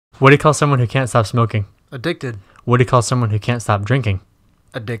What do you call someone who can't stop smoking? Addicted. What do you call someone who can't stop drinking?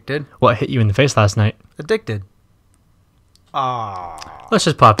 Addicted. What hit you in the face last night? Addicted. Ah. Let's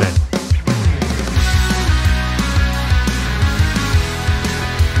just pop in.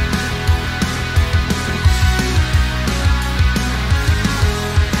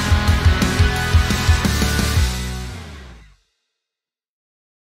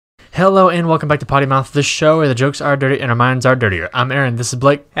 Hello and welcome back to Potty Mouth, the show where the jokes are dirty and our minds are dirtier. I'm Aaron, this is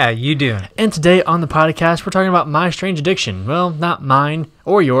Blake. How you doing? And today on the podcast, we're talking about my strange addiction. Well, not mine,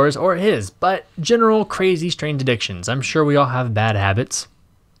 or yours, or his, but general crazy strange addictions. I'm sure we all have bad habits.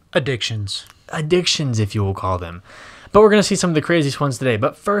 Addictions. Addictions, if you will call them. But we're going to see some of the craziest ones today.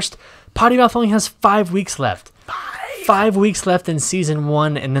 But first, Potty Mouth only has 5 weeks left. 5 weeks left in Season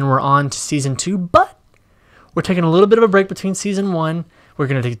 1, and then we're on to Season 2. But we're taking a little bit of a break between Season 1. We're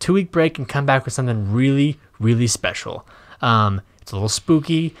going to take a 2-week break and come back with something really, really special. It's a little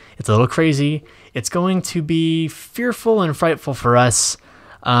spooky. It's a little crazy. It's going to be fearful and frightful for us,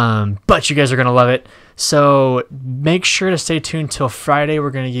 but you guys are going to love it. So make sure to stay tuned till Friday.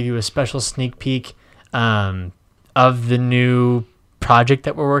 We're going to give you a special sneak peek of the new project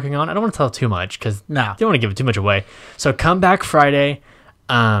that we're working on. I don't want to tell too much because I don't want to give it too much away. So come back Friday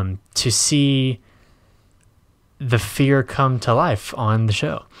to see the fear come to life on the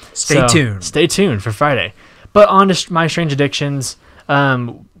show. Stay tuned. Stay tuned for Friday. But on to my strange addictions.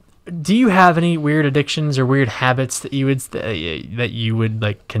 Do you have any weird addictions or weird habits that you would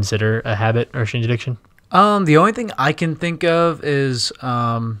like consider a habit or a strange addiction? The only thing I can think of is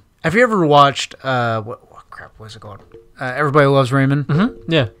have you ever watched what crap was it called? Everybody Loves Raymond.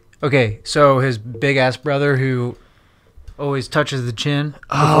 Mm-hmm. Yeah. Okay, so his big ass brother who always touches the chin.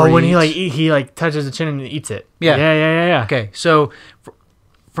 Oh, when he touches the chin and eats it. Yeah. Okay, so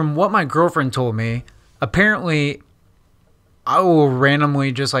from what my girlfriend told me, apparently I will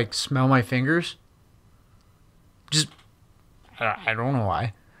randomly just like smell my fingers. Just I don't know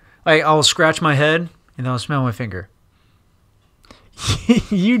why. Like I'll scratch my head and I'll smell my finger.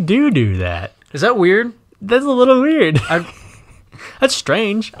 You do that. Is that weird? That's a little weird. That's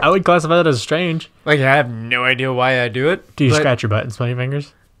strange. I would classify that as strange. Like, I have no idea why I do it. Do you scratch your butt and smell your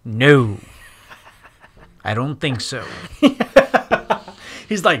fingers? No. I don't think so.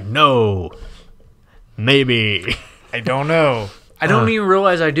 He's like, no. Maybe. I don't know. I don't even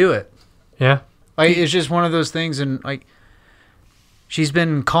realize I do it. Yeah? Like, it's just one of those things, and, like, she's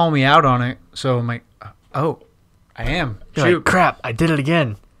been calling me out on it, so I'm like, oh, I am. You're like, crap, I did it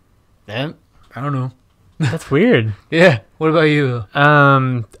again. Then, I don't know. That's weird. Yeah. What about you?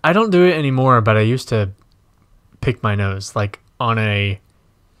 I don't do it anymore, but I used to pick my nose like on a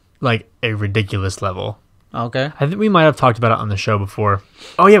ridiculous level. Okay. I think we might have talked about it on the show before.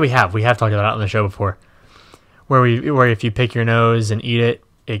 Oh yeah, we have. We have talked about it on the show before. Where if you pick your nose and eat it,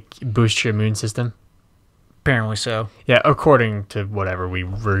 it boosts your immune system. Apparently so. Yeah, according to whatever we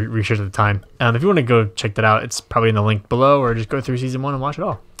researched at the time. If you want to go check that out, it's probably in the link below, or just go through Season 1 and watch it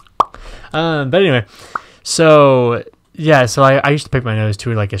all. But anyway. So yeah, so I used to pick my nose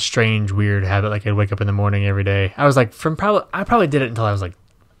too, like a strange, weird habit. Like I'd wake up in the morning every day. I was like, I probably did it until I was like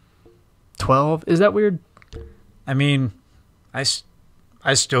 12. Is that weird? I mean, I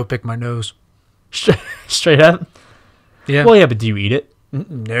still pick my nose. Straight up? Yeah. Well, yeah, but do you eat it?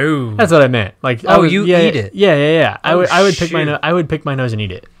 No. That's what I meant. Like, you eat it? Yeah. Oh, I would pick my nose. I would pick my nose and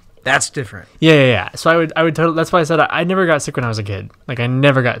eat it. That's different. Yeah. So I would totally. That's why I said I never got sick when I was a kid. Like I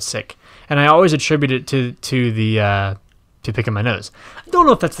never got sick. And I always attribute it to picking my nose. I don't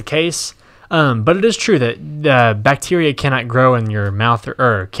know if that's the case, but it is true that bacteria cannot grow in your mouth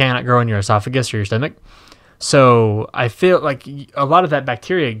or cannot grow in your esophagus or your stomach. So I feel like a lot of that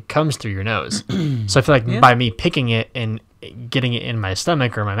bacteria comes through your nose. So I feel like by me picking it and getting it in my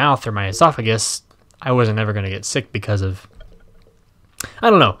stomach or my mouth or my esophagus, I wasn't ever going to get sick because of. I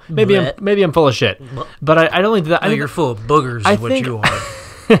don't know. Maybe I'm full of shit. But I don't think that. You're full of boogers. Is what you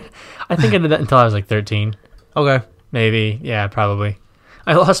are. I think I did that until I was like 13. Okay. Maybe. Yeah, probably.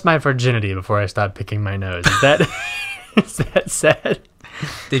 I lost my virginity before I stopped picking my nose. Is that sad?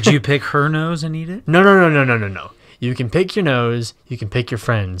 Did you pick her nose and eat it? No. You can pick your nose, you can pick your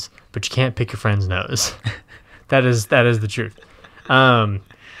friends, but you can't pick your friend's nose. That is the truth. Oh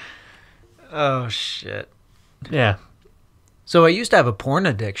shit. Yeah. So I used to have a porn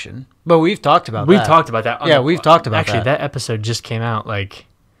addiction, but we've talked about that. We've talked about that. We've talked about that. Actually, that episode just came out like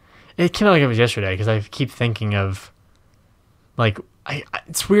it was yesterday because I keep thinking of like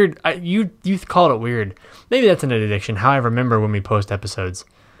it's weird. You called it weird. Maybe that's an addiction. How I remember when we post episodes,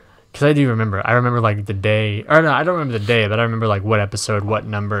 because I do remember. I remember like the day, or no, I don't remember the day, but I remember like what episode, what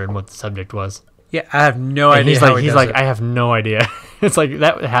number, and what the subject was. Yeah, I have no And idea. he's like, I have no idea. It's like,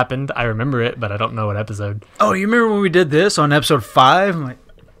 that happened. I remember it, but I don't know what episode. Oh, you remember when we did this on episode 5? I'm like,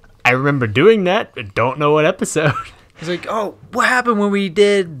 I remember doing that, but don't know what episode. he's like, oh, what happened when we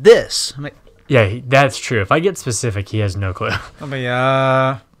did this? I'm like, Yeah, that's true. If I get specific, he has no clue. I'm like,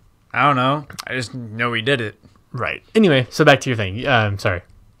 I don't know. I just know we did it. Right. Anyway, so back to your thing. Sorry.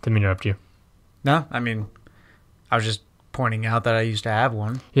 Didn't mean to interrupt you. No, I mean, I was just pointing out that I used to have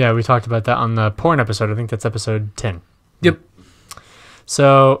one. Yeah, we talked about that on the porn episode. I think that's episode 10. Yep.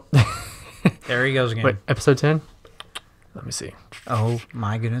 So. There he goes again. Wait, episode 10? Let me see. Oh,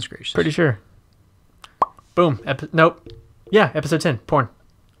 my goodness gracious. Pretty sure. Boom. Nope. Yeah, episode 10. Porn.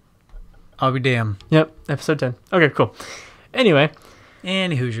 I'll be damned. Yep, episode 10. Okay, cool. Anyway.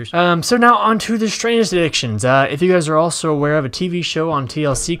 And Hoosiers. So now on to the strangest addictions. If you guys are also aware of a TV show on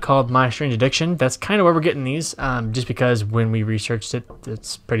TLC called My Strange Addiction, that's kind of where we're getting these, just because when we researched it,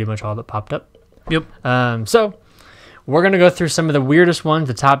 that's pretty much all that popped up. Yep. So we're going to go through some of the weirdest ones,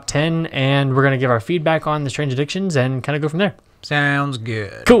 the top 10, and we're going to give our feedback on the strange addictions and kind of go from there. Sounds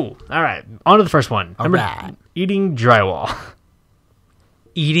good. Cool. All right. On to the first one. Right. Eating drywall.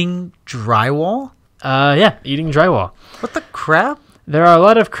 Eating drywall? Yeah, eating drywall. What the crap? There are a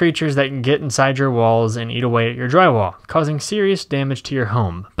lot of creatures that can get inside your walls and eat away at your drywall, causing serious damage to your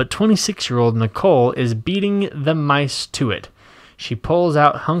home. But 26-year-old Nicole is beating the mice to it. She pulls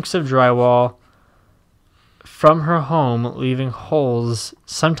out hunks of drywall from her home, leaving holes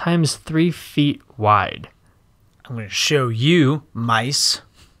sometimes 3 feet wide. I'm going to show you, mice.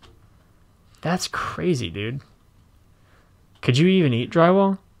 That's crazy, dude. Could you even eat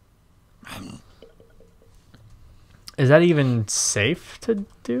drywall? Is that even safe to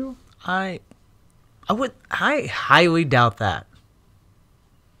do? I highly doubt that.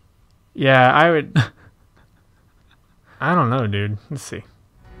 Yeah, I would. I don't know, dude. Let's see.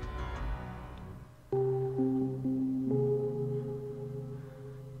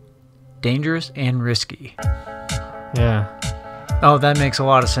 Dangerous and risky. Yeah. Oh, that makes a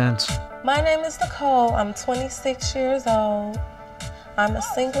lot of sense. My name is Nicole. I'm 26 years old. I'm a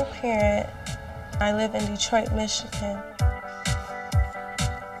single parent. I live in Detroit, Michigan.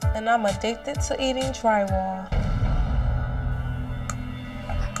 And I'm addicted to eating drywall.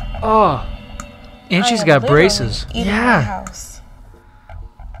 Oh. And I she's am got literally braces. eating Yeah. my house.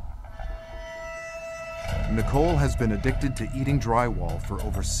 Nicole has been addicted to eating drywall for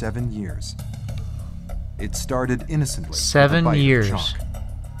over 7 years. It started innocently. with a 7 bite of years. chalk.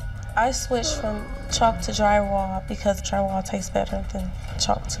 I switched from chalk to drywall because drywall tastes better than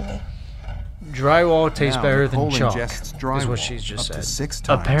chalk to me. Drywall tastes Now, better Nicole than chalk. ingests Is drywall what she's just up to said. 6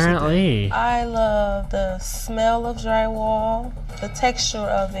 times a day. Apparently. I love the smell of drywall, the texture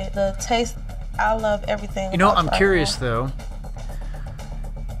of it, the taste. I love everything. You know, about I'm drywall. curious though.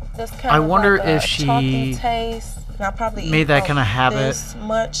 This I wonder like a if she chalky taste, and I probably made eat that kind of habit, this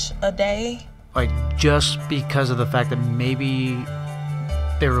much a day. like just because of the fact that maybe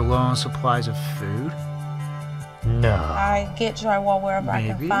they were low on supplies of food. No. I get drywall wherever I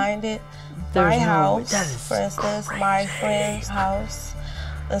Maybe. can find it. There's My no way. house, That is for instance, my friend's house,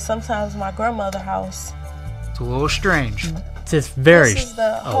 and sometimes my grandmother's house. It's a little strange. It's very. This is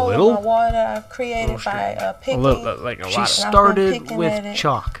the a hole little? in my wall that I've created by A picking like a She lot. I've been started picking at with it.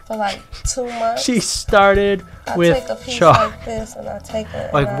 chalk. for like 2 months. She started I with take a piece chalk. like this and I take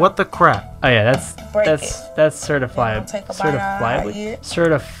it. Like and what the crap? Oh yeah, that's Break that's certified, Then I'll take a bite out, I eat it.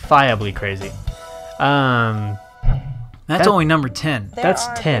 certifiably crazy. That's That- only number 10. There That's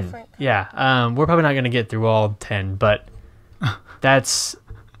are 10. different- Yeah. We're probably not gonna get through all 10, but that's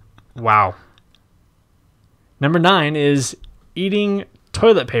wow. Number 9 is eating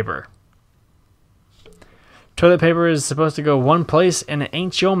toilet paper. Toilet paper is supposed to go one place and it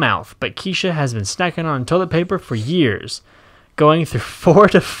ain't your mouth, but Keisha has been snacking on toilet paper for years, going through 4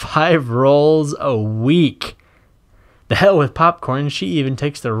 to 5 rolls a week. The hell with popcorn, she even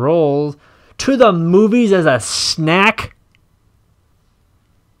takes the rolls to the movies as a snack.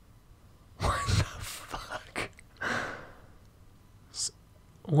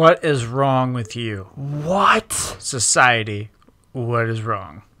 What is wrong with you? What? Society, what is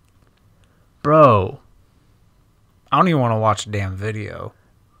wrong? Bro. I don't even want to watch a damn video.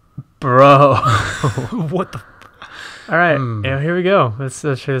 Bro. What the? All right, yeah, here we go. Let's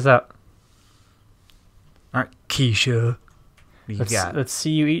check this out. All right, Keisha. What you got? Let's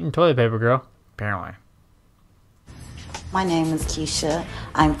see you eating toilet paper, girl. Apparently. My name is Keisha.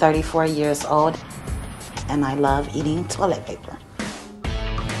 I'm 34 years old, and I love eating toilet paper.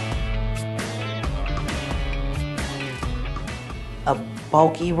 A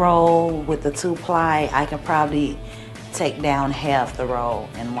bulky roll with the 2-ply, I can probably take down half the roll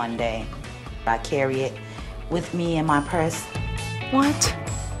in one day. I carry it with me in my purse. What?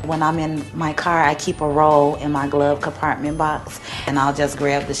 When I'm in my car, I keep a roll in my glove compartment box, and I'll just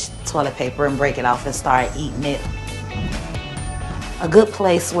grab the toilet paper and break it off and start eating it. A good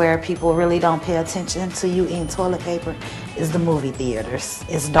place where people really don't pay attention to you eating toilet paper is the movie theaters.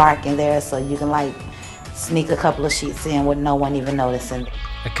 It's dark in there, so you can like sneak a couple of sheets in with no one even noticing.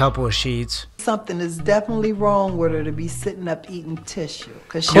 A couple of sheets. Something is definitely wrong with her to be sitting up eating tissue.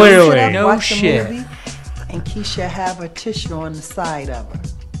 Cause she Clearly. sit up, No watch shit. The movie, and Keisha have her tissue on the side of her.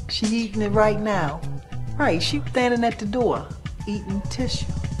 She eating it right now. Right, she standing at the door eating tissue.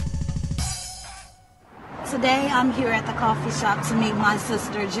 Today I'm here at the coffee shop to meet my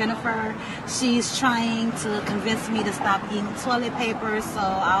sister Jennifer. She's trying to convince me to stop eating toilet paper, so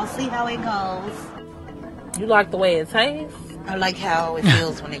I'll see how it goes. You like the way it tastes? I like how it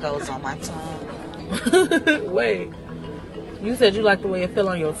feels when it goes on my tongue. Wait. You said you like the way it feel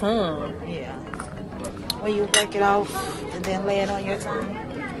on your tongue. Yeah. When you break it off and then lay it on your tongue.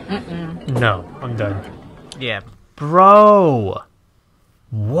 No, I'm done. Yeah. Bro.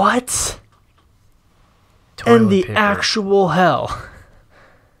 What? Toilet In the paper. actual hell?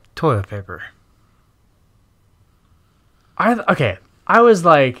 Toilet paper. Okay. I was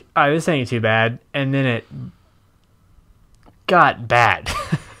like, all right, this ain't too bad. And then it got bad.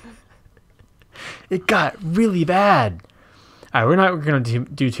 It got really bad. All right, we're not going to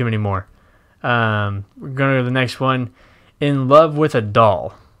do too many more. We're going to go to the next one. In love with a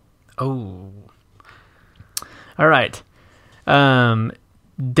doll. Oh. All right.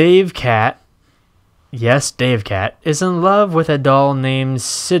 Dave Cat. Yes, Dave Cat is in love with a doll named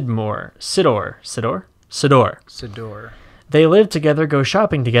Sidor. They live together, go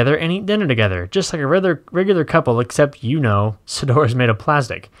shopping together, and eat dinner together, just like a regular couple, except Sidor is made of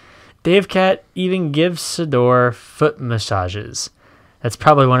plastic. Dave Cat even gives Sidor foot massages. That's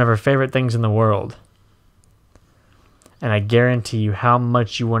probably one of her favorite things in the world. And I guarantee you how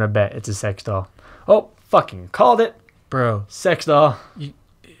much you want to bet it's a sex doll. Oh, fucking called it. Bro, Sex doll.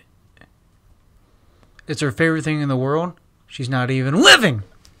 it's her favorite thing in the world. She's not even living.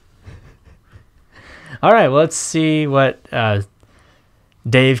 All right, well, let's see what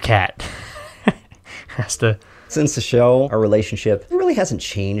Dave Cat has to... Since the show, our relationship really hasn't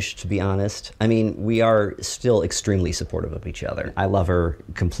changed, to be honest. I mean, we are still extremely supportive of each other. I love her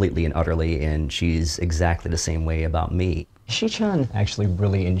completely and utterly, and she's exactly the same way about me. Shi-chan actually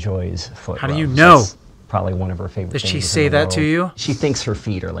really enjoys foot How do you rubs. know? That's probably one of her favorite Did things she in say the that to world. you? She thinks her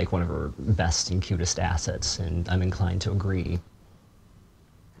feet are like one of her best and cutest assets, and I'm inclined to agree.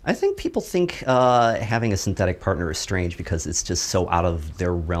 I think people think having a synthetic partner is strange because it's just so out of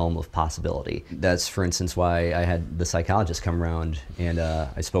their realm of possibility. That's, for instance, why I had the psychologist come around and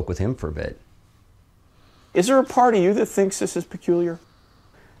I spoke with him for a bit. Is there a part of you that thinks this is peculiar?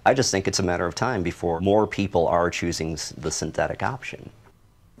 I just think it's a matter of time before more people are choosing the synthetic option.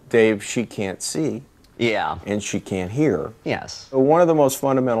 Dave, she can't see Yeah. and she can't hear. Yes. So one of the most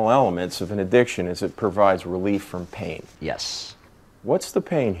fundamental elements of an addiction is it provides relief from pain. Yes. What's the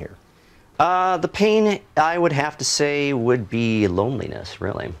pain here? The pain, I would have to say, would be loneliness,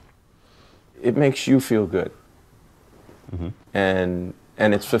 really. It makes you feel good. And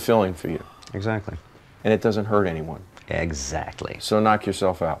it's fulfilling for you. Exactly. And it doesn't hurt anyone. Exactly. So knock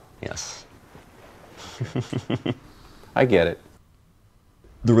yourself out. Yes. I get it.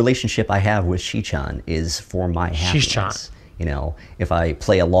 The relationship I have with Shi-chan is for my happiness. Shi-chan. You know, if I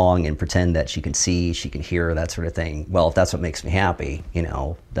play along and pretend that she can see, she can hear, that sort of thing, well, if that's what makes me happy, you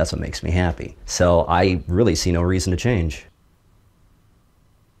know, that's what makes me happy. So I really see no reason to change.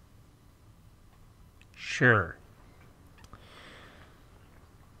 Sure.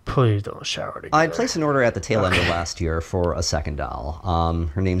 Please don't shower together. I placed an order at the tail end of last year for a second doll.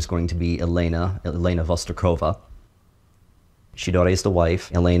 Her name's going to be Elena Vostrokova. Shidori is the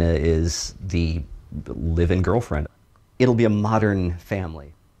wife. Elena is the live-in girlfriend. It'll be a modern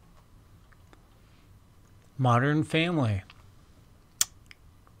family. Modern Family.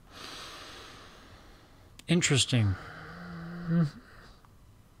 Interesting.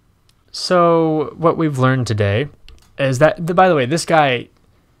 So what we've learned today is that, by the way, this guy,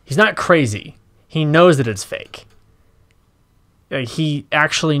 he's not crazy. He knows that it's fake. Like, he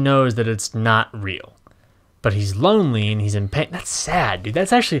actually knows that it's not real. But he's lonely and he's in pain. That's sad, dude.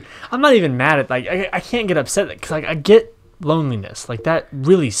 That's actually, I'm not even mad at, like, I can't get upset because, like, I get loneliness. Like, that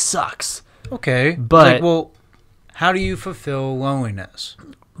really sucks. Okay. But- like, well, how do you fulfill loneliness?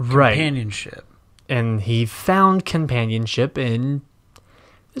 Right. Companionship. And he found companionship in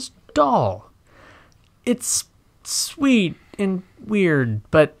this doll. It's sweet and weird,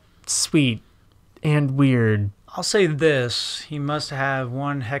 but sweet and weird. I'll say this. He must have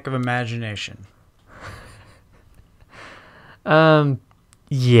one heck of imagination.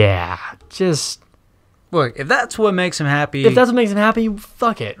 Yeah, just... Look, if that's what makes him happy... If that's what makes him happy,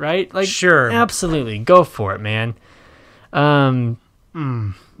 fuck it, right? Like, sure. Absolutely. Go for it, man. Wow.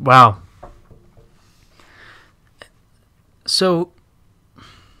 So,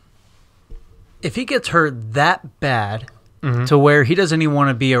 if he gets hurt that bad to where he doesn't even want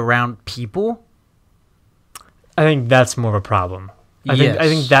to be around people... I think that's more of a problem. I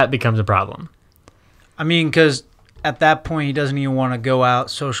think that becomes a problem. I mean, because at that point, he doesn't even want to go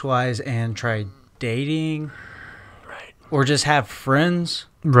out, socialize, and try dating. Right. Or just have friends.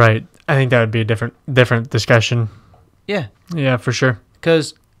 Right. I think that would be a different discussion. Yeah. Yeah, for sure.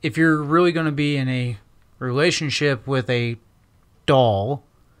 Because if you're really going to be in a relationship with a doll,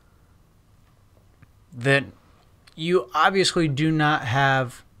 then you obviously do not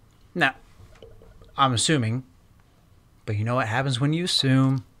have... Now, I'm assuming, but you know what happens when you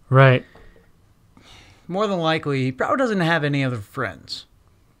assume. Right. More than likely, he probably doesn't have any other friends.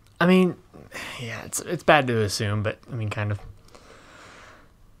 I mean, yeah, it's bad to assume, but I mean, kind of.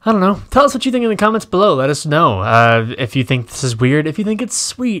 I don't know. Tell us what you think in the comments below. Let us know if you think this is weird, if you think it's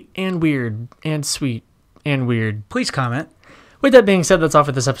sweet and weird and sweet and weird. Please comment. With that being said, that's all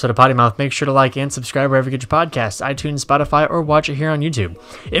for this episode of Potty Mouth. Make sure to like and subscribe wherever you get your podcasts, iTunes, Spotify, or watch it here on YouTube.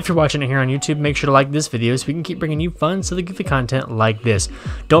 If you're watching it here on YouTube, make sure to like this video so we can keep bringing you fun, silly, goofy content like this.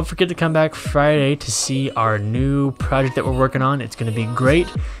 Don't forget to come back Friday to see our new project that we're working on. It's going to be great.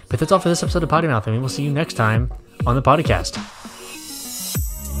 But that's all for this episode of Potty Mouth, and we will see you next time on the podcast.